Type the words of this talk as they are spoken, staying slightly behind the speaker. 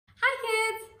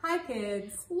Hi,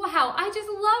 kids. Wow, I just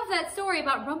love that story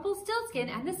about Rumpelstiltskin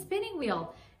and the spinning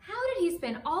wheel. How did he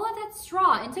spin all of that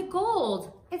straw into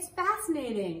gold? It's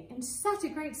fascinating and such a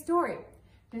great story.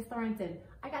 Miss Thornton,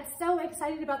 I got so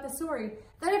excited about the story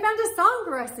that I found a song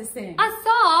for us to sing. A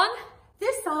song?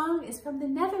 This song is from the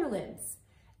Netherlands.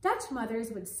 Dutch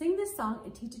mothers would sing this song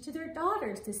and teach it to their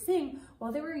daughters to sing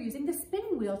while they were using the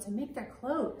spinning wheel to make their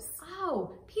clothes.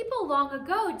 Oh, people long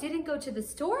ago didn't go to the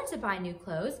store to buy new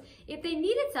clothes. If they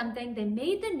needed something, they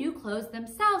made the new clothes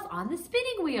themselves on the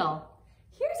spinning wheel.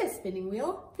 Here's a spinning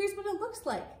wheel. Here's what it looks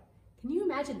like. Can you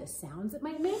imagine the sounds it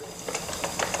might make?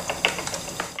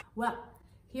 Well,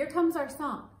 here comes our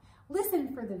song.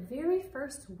 Listen for the very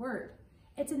first word.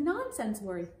 It's a nonsense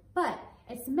word, but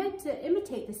it's meant to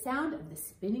imitate the sound of the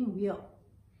spinning wheel.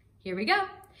 Here we go.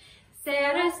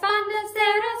 Sarasponda,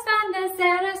 Sarasponda,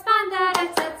 Sarasponda,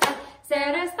 rat-tat-tat.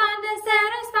 Sarasponda,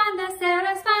 Sarasponda,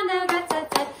 Sarasponda,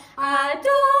 rat-tat-tat.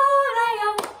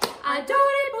 Adore-yo,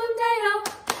 adore-bum-de-yo,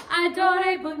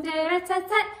 adore-bum-de,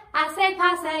 rat-tat-tat. I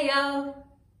passe-yo.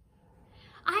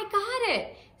 I got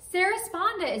it.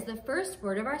 Sarasponda is the first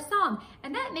word of our song,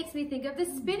 and that makes me think of the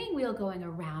spinning wheel going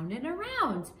around and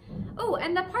around. Oh,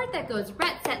 and the part that goes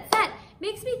rat-tat-tat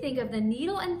makes me think of the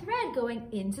needle and thread going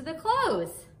into the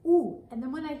clothes. Ooh, and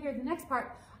then when I hear the next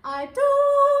part, adore-yo,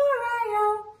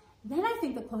 then I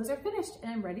think the clothes are finished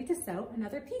and I'm ready to sew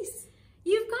another piece.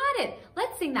 You've got it.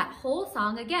 Let's sing that whole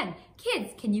song again.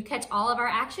 Kids, can you catch all of our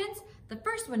actions? The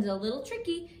first one's a little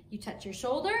tricky. You touch your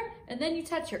shoulder and then you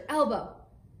touch your elbow.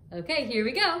 Okay, here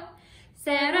we go.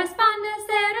 Sarasponda,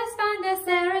 Sarasponda,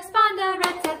 Sarasponda,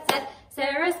 rat-tat-tat.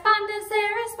 Sarasponda,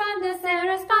 Sarasponda,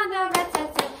 Sarasponda,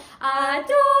 rat-tat-tat.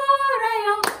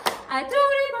 Adore-yo,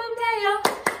 adore-bum-de-yo,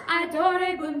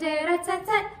 adore-bum-de,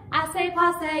 rat-tat-tat. I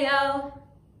passe-yo.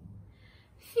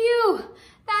 Phew,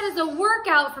 that is a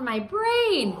workout for my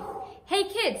brain. Hey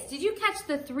kids, did you catch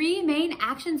the 3 main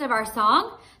actions of our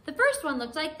song? The first one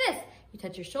looked like this. You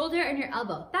touch your shoulder and your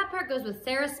elbow. That part goes with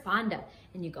Sarasponda,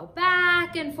 and you go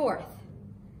back and forth.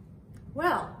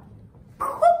 Well,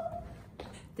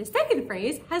 the second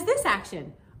phrase has this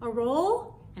action, a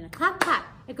roll and a clap clap.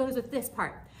 It goes with this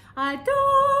part.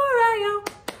 Adore-yo,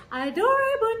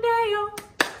 adore-bum-de-yo.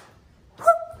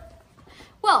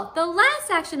 Well, the last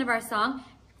action of our song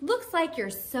looks like you're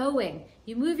sewing.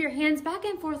 You move your hands back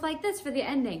and forth like this for the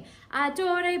ending.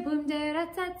 Adore-bum-de,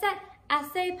 rat-tat-tat, I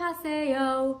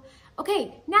passe-yo.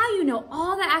 Okay, now you know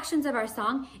all the actions of our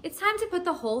song. It's time to put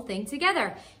the whole thing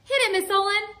together. Hit it, Miss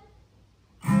Olin.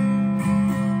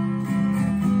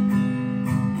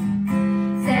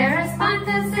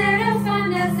 Sarasponda,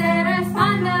 Sarasponda,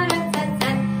 Sarasponda,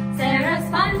 rat-tat-tat.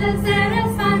 Sarasponda,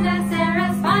 Sarasponda,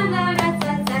 Sarasponda,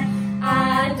 rat-tat-tat.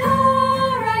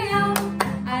 Adore-yo,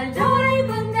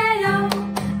 adore-bum-de-yo,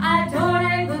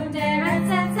 adore-bum-de,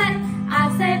 rat-tat-tat. I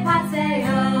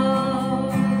passe-yo.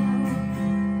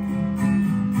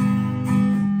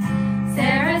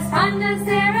 Sarasponda,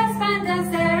 Sarasponda,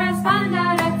 Sarasponda,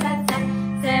 rat-tat-tat.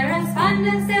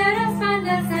 Sarasponda,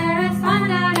 Sarasponda,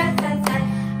 Sarasponda, rat-tat-tat.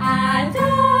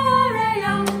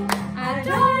 Adore-yo,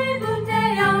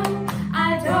 adore-bum-de-yo,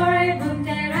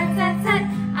 adore-bum-de, rat-tat-tat.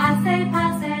 I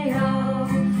passe-yo,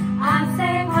 I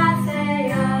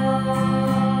passe-yo.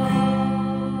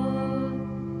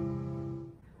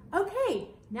 Okay,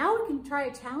 now we can try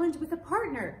a challenge with a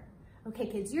partner. Okay,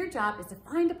 kids, your job is to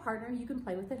find a partner you can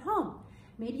play with at home.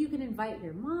 Maybe you can invite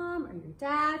your mom or your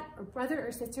dad or brother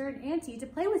or sister and auntie to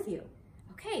play with you.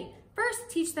 Okay, first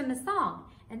teach them the song.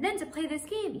 And then to play this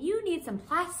game, you need some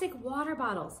plastic water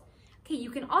bottles. Okay, you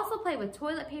can also play with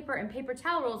toilet paper and paper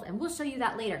towel rolls, and we'll show you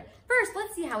that later. First,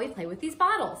 let's see how we play with these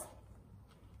bottles.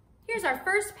 Here's our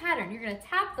first pattern. You're gonna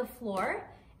tap the floor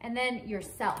and then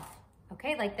yourself.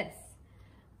 Okay, like this.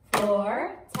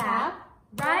 Floor, tap,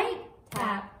 right,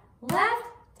 tap, left,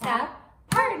 tap,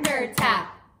 partner,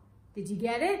 tap. Did you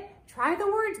get it? Try the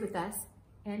words with us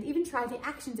and even try the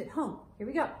actions at home. Here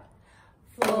we go.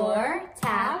 Floor,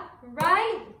 tap,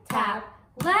 right, tap,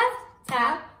 left,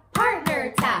 tap,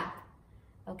 partner, tap.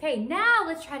 Okay, now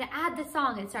let's try to add the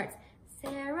song. It starts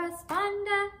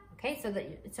Sarasponda. Okay, so that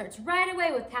it starts right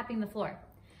away with tapping the floor.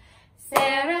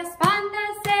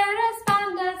 Sarasponda,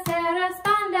 Sarasponda,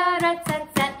 Sarasponda,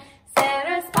 rat-tat-tat.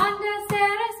 Sarasponda,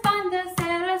 Sarasponda,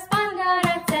 Sarasponda,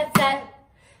 rat-tat-tat.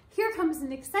 Here comes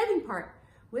an exciting part.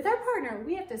 With our partner,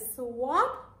 we have to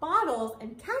swap bottles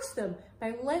and catch them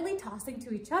by lightly tossing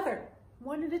to each other,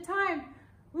 one at a time.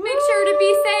 Make sure to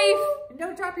be safe. And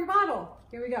don't drop your bottle.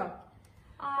 Here we go.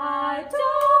 Adore-yo.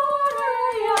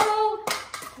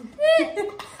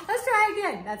 Let's try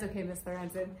again. That's okay, Miss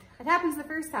Lorenzen. It happens the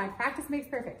first time. Practice makes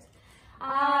perfect.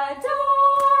 Adore-yo.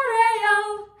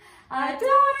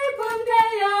 Adore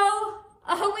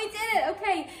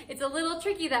It's a little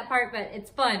tricky, that part, but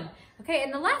it's fun. Okay,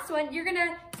 and the last one, you're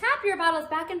gonna tap your bottles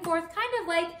back and forth, kind of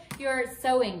like you're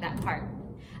sewing that part.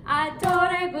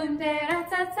 Adore bunde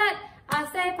ratsat,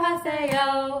 ase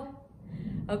paseo.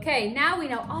 Okay, now we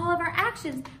know all of our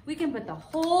actions. We can put the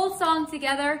whole song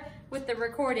together with the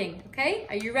recording, okay?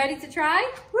 Are you ready to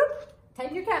try? Whoop!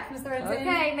 Tighten your caps, Miss Lorenzen.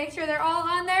 Okay, make sure they're all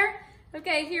on there.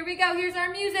 Okay, here we go. Here's our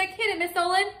music. Hit it, Miss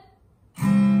Olin.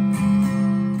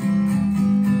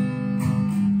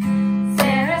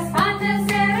 Sarasponda,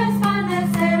 Sarasponda,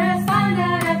 Sarasponda,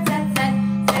 rat-tat-tat.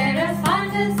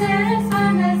 Sarasponda,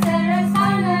 Sarasponda,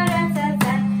 Sarasponda,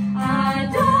 rat-tat-tat.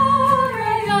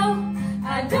 Adore-yo,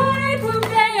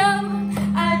 adore-boom-de-yo,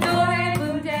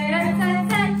 adore-boom-de,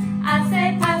 rat-tat-tat. Ase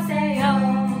paseo.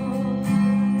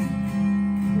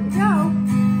 Here we go.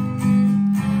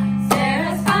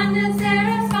 Sarasponda,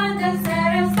 Sarasponda,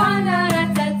 Sarasponda,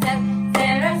 rat-tat-tat.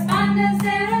 Sarasponda,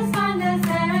 Sarasponda,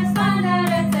 Sarasponda,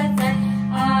 rat-tat-tat.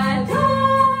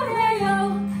 Adore-yo,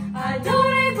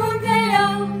 adore-boom-de-yo,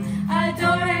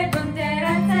 adore-boom-de,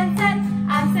 rat-tat-tat.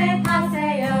 Ase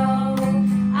paseo,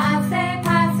 ase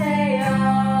paseo.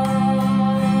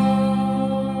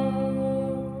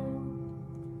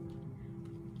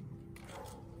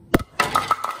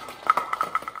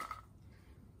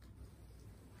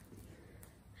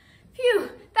 Phew,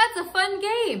 that's a fun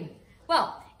game.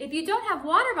 Well, if you don't have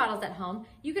water bottles at home,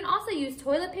 you can also use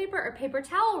toilet paper or paper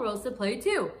towel rolls to play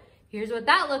too. Here's what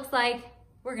that looks like.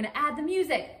 We're gonna add the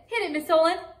music. Hit it, Miss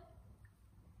Olin.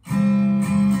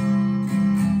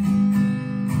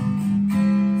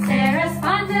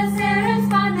 Sarasponda,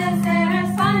 Sarasponda,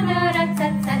 Sarasponda,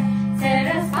 rat-tat-tat.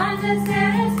 Sarasponda,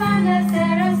 Sarasponda,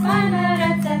 Sarasponda,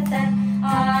 rat-tat-tat.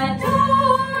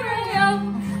 Adore-yo,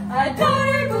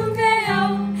 adore-boom-de-yo,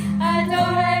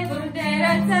 adore-boom-de,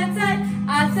 rat-tat-tat.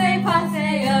 Ase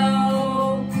paseo.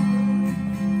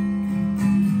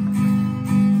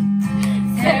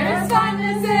 Sarasponda,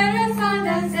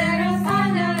 Sarasponda,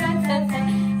 Sarasponda, rat-tat-tat.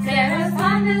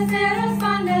 Sarasponda,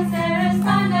 Sarasponda,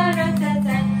 Sarasponda,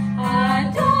 rat-tat-tat.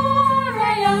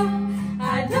 Adore-yo,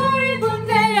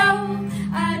 adore-boom-de-yo,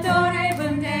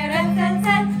 adore-boom-de,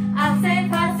 rat-tat-tat. Ase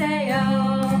paseo,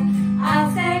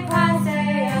 ase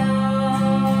paseo.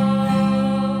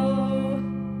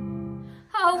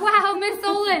 Oh wow, Miss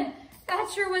Olin, that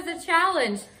sure was a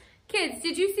challenge. Kids,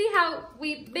 did you see how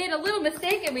we made a little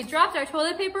mistake and we dropped our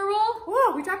toilet paper roll?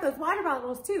 Whoa, we dropped those water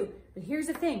bottles too. But here's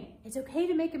the thing, it's okay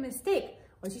to make a mistake.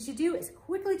 What you should do is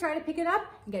quickly try to pick it up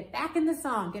and get back in the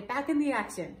song, get back in the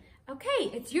action. Okay,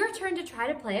 it's your turn to try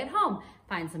to play at home.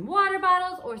 Find some water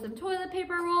bottles or some toilet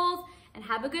paper rolls and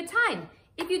have a good time.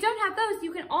 If you don't have those,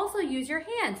 you can also use your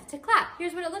hands to clap.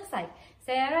 Here's what it looks like.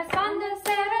 Sarasponda,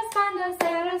 Sarasponda,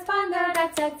 Sarasponda,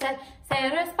 rat-tat-tat.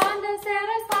 Sarasponda,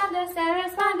 Sarasponda,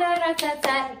 Sarasponda,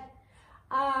 rat-tat-tat.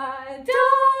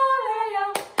 Adore-yo,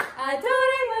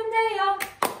 adore-boom-de-yo,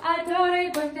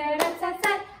 adore-boom-de,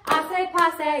 rat-tat-tat. Ase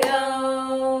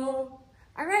paseo.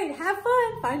 All right, have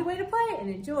fun, find a way to play and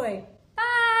enjoy.